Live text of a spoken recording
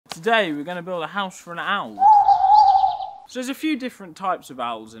Today we're going to build a house for an owl. So there's a few different types of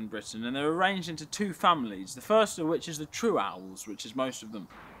owls in Britain, and they're arranged into two families, the first of which is the true owls, which is most of them.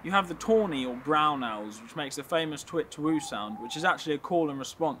 You have the tawny or brown owls, which makes the famous twit-to-woo sound, which is actually a call and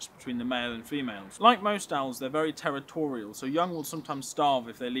response between the male and females. Like most owls, they're very territorial, so young will sometimes starve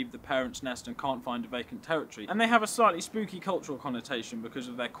if they leave the parent's nest and can't find a vacant territory. And they have a slightly spooky cultural connotation because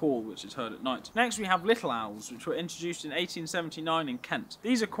of their call, which is heard at night. Next we have little owls, which were introduced in 1879 in Kent.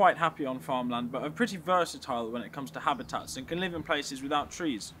 These are quite happy on farmland, but are pretty versatile when it comes to habitats and can live in places without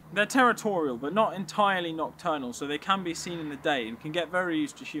trees. They're territorial, but not entirely nocturnal, so they can be seen in the day and can get very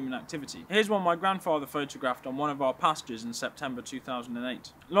used to human activity. Here's one my grandfather photographed on one of our pastures in September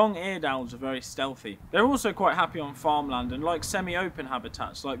 2008. Long-eared owls are very stealthy. They're also quite happy on farmland and like semi-open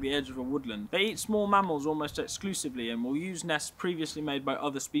habitats like the edge of a woodland. They eat small mammals almost exclusively and will use nests previously made by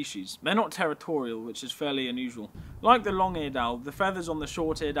other species. They're not territorial, which is fairly unusual. Like the long-eared owl, the feathers on the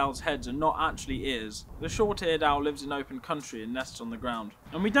short-eared owl's heads are not actually ears. The short-eared owl lives in open country and nests on the ground.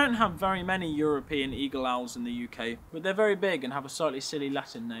 And we don't have very many European eagle owls in the UK, but they're very big and have a slightly silly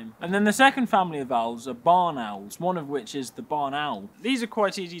Latin name. And then the second family of owls are barn owls, one of which is the barn owl. These are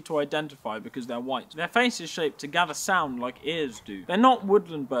quite easy to identify because they're white. Their face is shaped to gather sound like ears do. They're not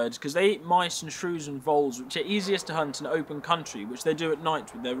woodland birds because they eat mice and shrews and voles, which are easiest to hunt in open country, which they do at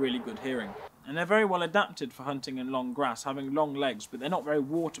night with their really good hearing. And they're very well adapted for hunting in long grass, having long legs, but they're not very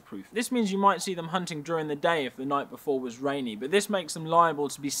waterproof. This means you might see them hunting during the day if the night before was rainy, but this makes them liable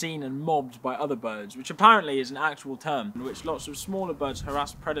to be seen and mobbed by other birds, which apparently is an actual term, in which lots of smaller birds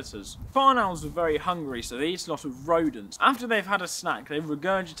harass predators. Barn owls are very hungry, so they eat a lot of rodents. After they've had a snack, they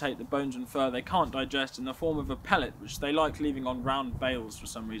regurgitate the bones and fur they can't digest in the form of a pellet, which they like leaving on round bales for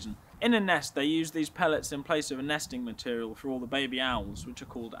some reason. In a nest, they use these pellets in place of a nesting material for all the baby owls, which are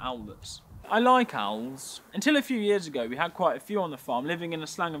called owlets. I like owls. Until a few years ago we had quite a few on the farm living in a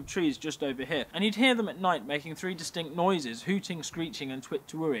slang of trees just over here, and you'd hear them at night making three distinct noises: hooting, screeching and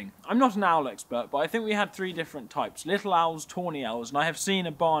twit-to-wooing. I'm not an owl expert, but I think we had three different types: little owls, tawny owls, and I have seen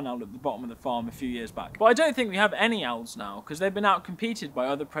a barn owl at the bottom of the farm a few years back. But I don't think we have any owls now, because they've been out-competed by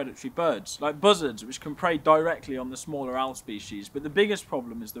other predatory birds, like buzzards, which can prey directly on the smaller owl species, but the biggest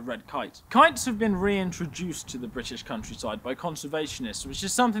problem is the red kite. Kites have been reintroduced to the British countryside by conservationists, which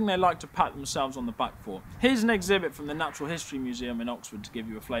is something they like to pat themselves on the back for. Here's an exhibit from the Natural History Museum in Oxford to give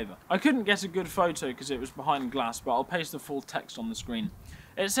you a flavour. I couldn't get a good photo because it was behind glass, but I'll paste the full text on the screen.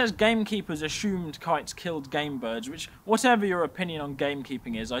 It says gamekeepers assumed kites killed game birds, which, whatever your opinion on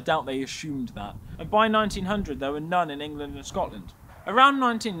gamekeeping is, I doubt they assumed that. And by 1900 there were none in England and Scotland. Around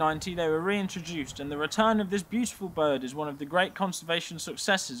 1990 they were reintroduced, and the return of this beautiful bird is one of the great conservation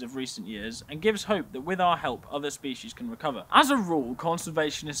successes of recent years and gives hope that with our help other species can recover. As a rule,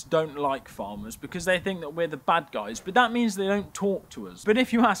 conservationists don't like farmers because they think that we're the bad guys, but that means they don't talk to us. But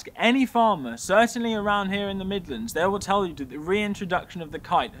if you ask any farmer, certainly around here in the Midlands, they will tell you that the reintroduction of the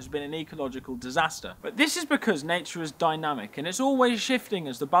kite has been an ecological disaster. But this is because nature is dynamic and it's always shifting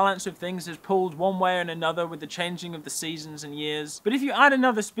as the balance of things is pulled one way or another with the changing of the seasons and years. But if you add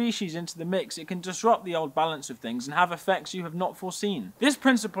another species into the mix, it can disrupt the old balance of things and have effects you have not foreseen. This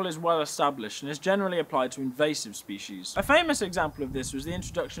principle is well established and is generally applied to invasive species. A famous example of this was the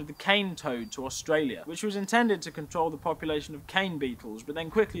introduction of the cane toad to Australia, which was intended to control the population of cane beetles, but then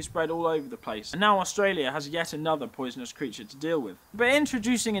quickly spread all over the place, and now Australia has yet another poisonous creature to deal with. But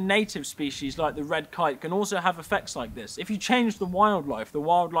introducing a native species like the red kite can also have effects like this. If you change the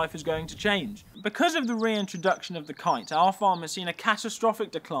wildlife is going to change. Because of the reintroduction of the kite, our farm has seen a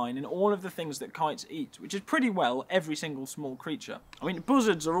catastrophic decline in all of the things that kites eat, which is pretty well every single small creature. I mean,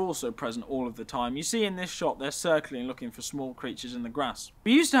 buzzards are also present all of the time. You see in this shot they're circling looking for small creatures in the grass.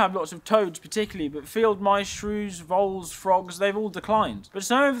 We used to have lots of toads particularly, but field mice, shrews, voles, frogs, they've all declined. But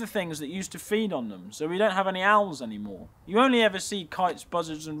so have the things that used to feed on them, so we don't have any owls anymore. You only ever see kites,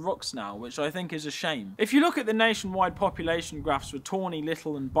 buzzards and rooks now, which I think is a shame. If you look at the nationwide population graphs for tawny,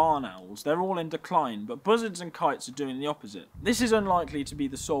 little and barn owls, they're all in decline, but buzzards and kites are doing the opposite. This is unlikely to be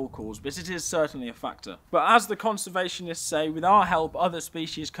the sole cause, but it is certainly a factor. But as the conservationists say, with our help other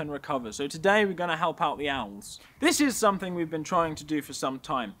species can recover, so today we're going to help out the owls. This is something we've been trying to do for some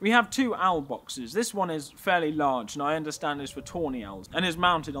time. We have two owl boxes. This one is fairly large and I understand is for tawny owls and is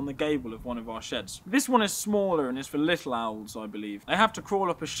mounted on the gable of one of our sheds. This one is smaller and is for little owls, I believe. They have to crawl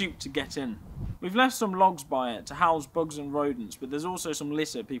up a chute to get in. We've left some logs by it to house bugs and rodents, but there's also some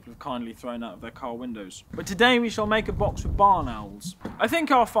litter people have kindly thrown out of their car windows. But today we shall make a box for barn owls. I think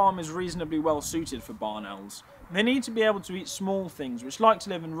our farm is reasonably well suited for barn owls. They need to be able to eat small things, which like to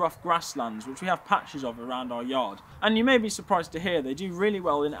live in rough grasslands, which we have patches of around our yard. And you may be surprised to hear they do really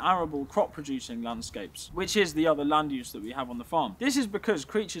well in arable crop-producing landscapes, which is the other land use that we have on the farm. This is because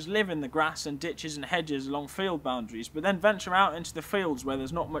creatures live in the grass and ditches and hedges along field boundaries, but then venture out into the fields where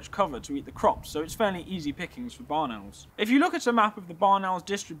there's not much cover to eat the crops, so it's fairly easy pickings for barn owls. If you look at a map of the barn owl's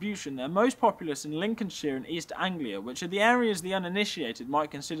distribution, they're most populous in Lincolnshire and East Anglia, which are the areas the uninitiated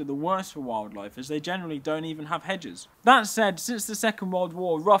might consider the worst for wildlife, as they generally don't even have hedges. That said, since the Second World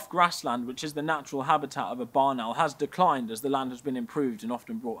War, rough grassland, which is the natural habitat of a barn owl, has declined as the land has been improved and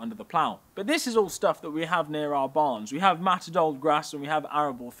often brought under the plough. But this is all stuff that we have near our barns. We have matted old grass and we have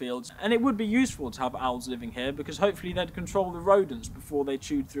arable fields, and it would be useful to have owls living here because hopefully they'd control the rodents before they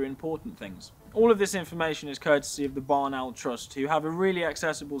chewed through important things. All of this information is courtesy of the Barn Owl Trust, who have a really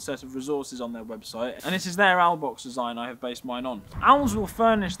accessible set of resources on their website, and it is their owl box design I have based mine on. Owls will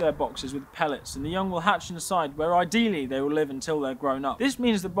furnish their boxes with pellets, and the young will hatch inside, where ideally they will live until they're grown up. This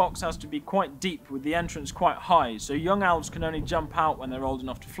means the box has to be quite deep, with the entrance quite high, so young owls can only jump out when they're old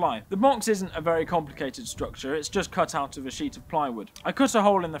enough to fly. The box isn't a very complicated structure, it's just cut out of a sheet of plywood. I cut a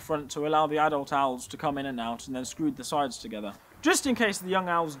hole in the front to allow the adult owls to come in and out, and then screwed the sides together. Just in case the young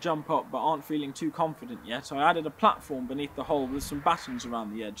owls jump up but aren't feeling too confident yet, I added a platform beneath the hole with some battens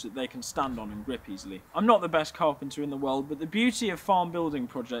around the edge that they can stand on and grip easily. I'm not the best carpenter in the world, but the beauty of farm building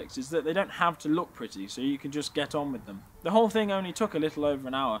projects is that they don't have to look pretty, so you can just get on with them. The whole thing only took a little over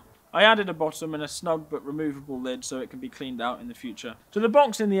an hour. I added a bottom and a snug but removable lid so it can be cleaned out in the future. So the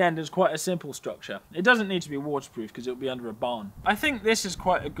box in the end is quite a simple structure. It doesn't need to be waterproof because it'll be under a barn. I think this is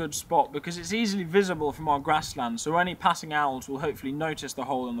quite a good spot because it's easily visible from our grassland, so any passing owls will hopefully notice the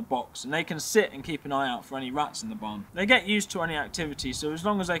hole in the box and they can sit and keep an eye out for any rats in the barn. They get used to any activity, so as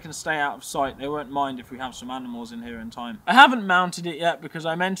long as they can stay out of sight, they won't mind if we have some animals in here in time. I haven't mounted it yet because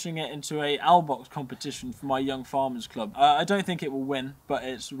I'm entering it into a owl box competition for my Young Farmers Club. I don't think it will win, but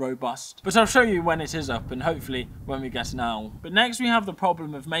it's robust. But I'll show you when it is up and hopefully when we get an owl. But next we have the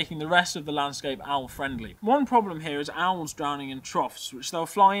problem of making the rest of the landscape owl friendly. One problem here is owls drowning in troughs, which they'll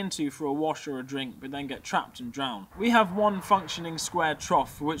fly into for a wash or a drink but then get trapped and drown. We have one functioning square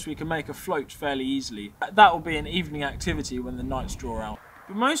trough for which we can make a float fairly easily. That will be an evening activity when the nights draw out.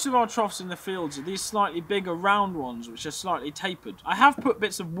 But most of our troughs in the fields are these slightly bigger round ones which are slightly tapered. I have put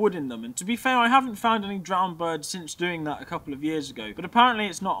bits of wood in them, and to be fair I haven't found any drowned birds since doing that a couple of years ago, but apparently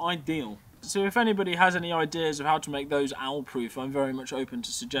it's not ideal. So if anybody has any ideas of how to make those owl proof, I'm very much open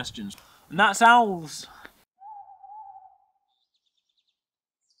to suggestions. And that's owls.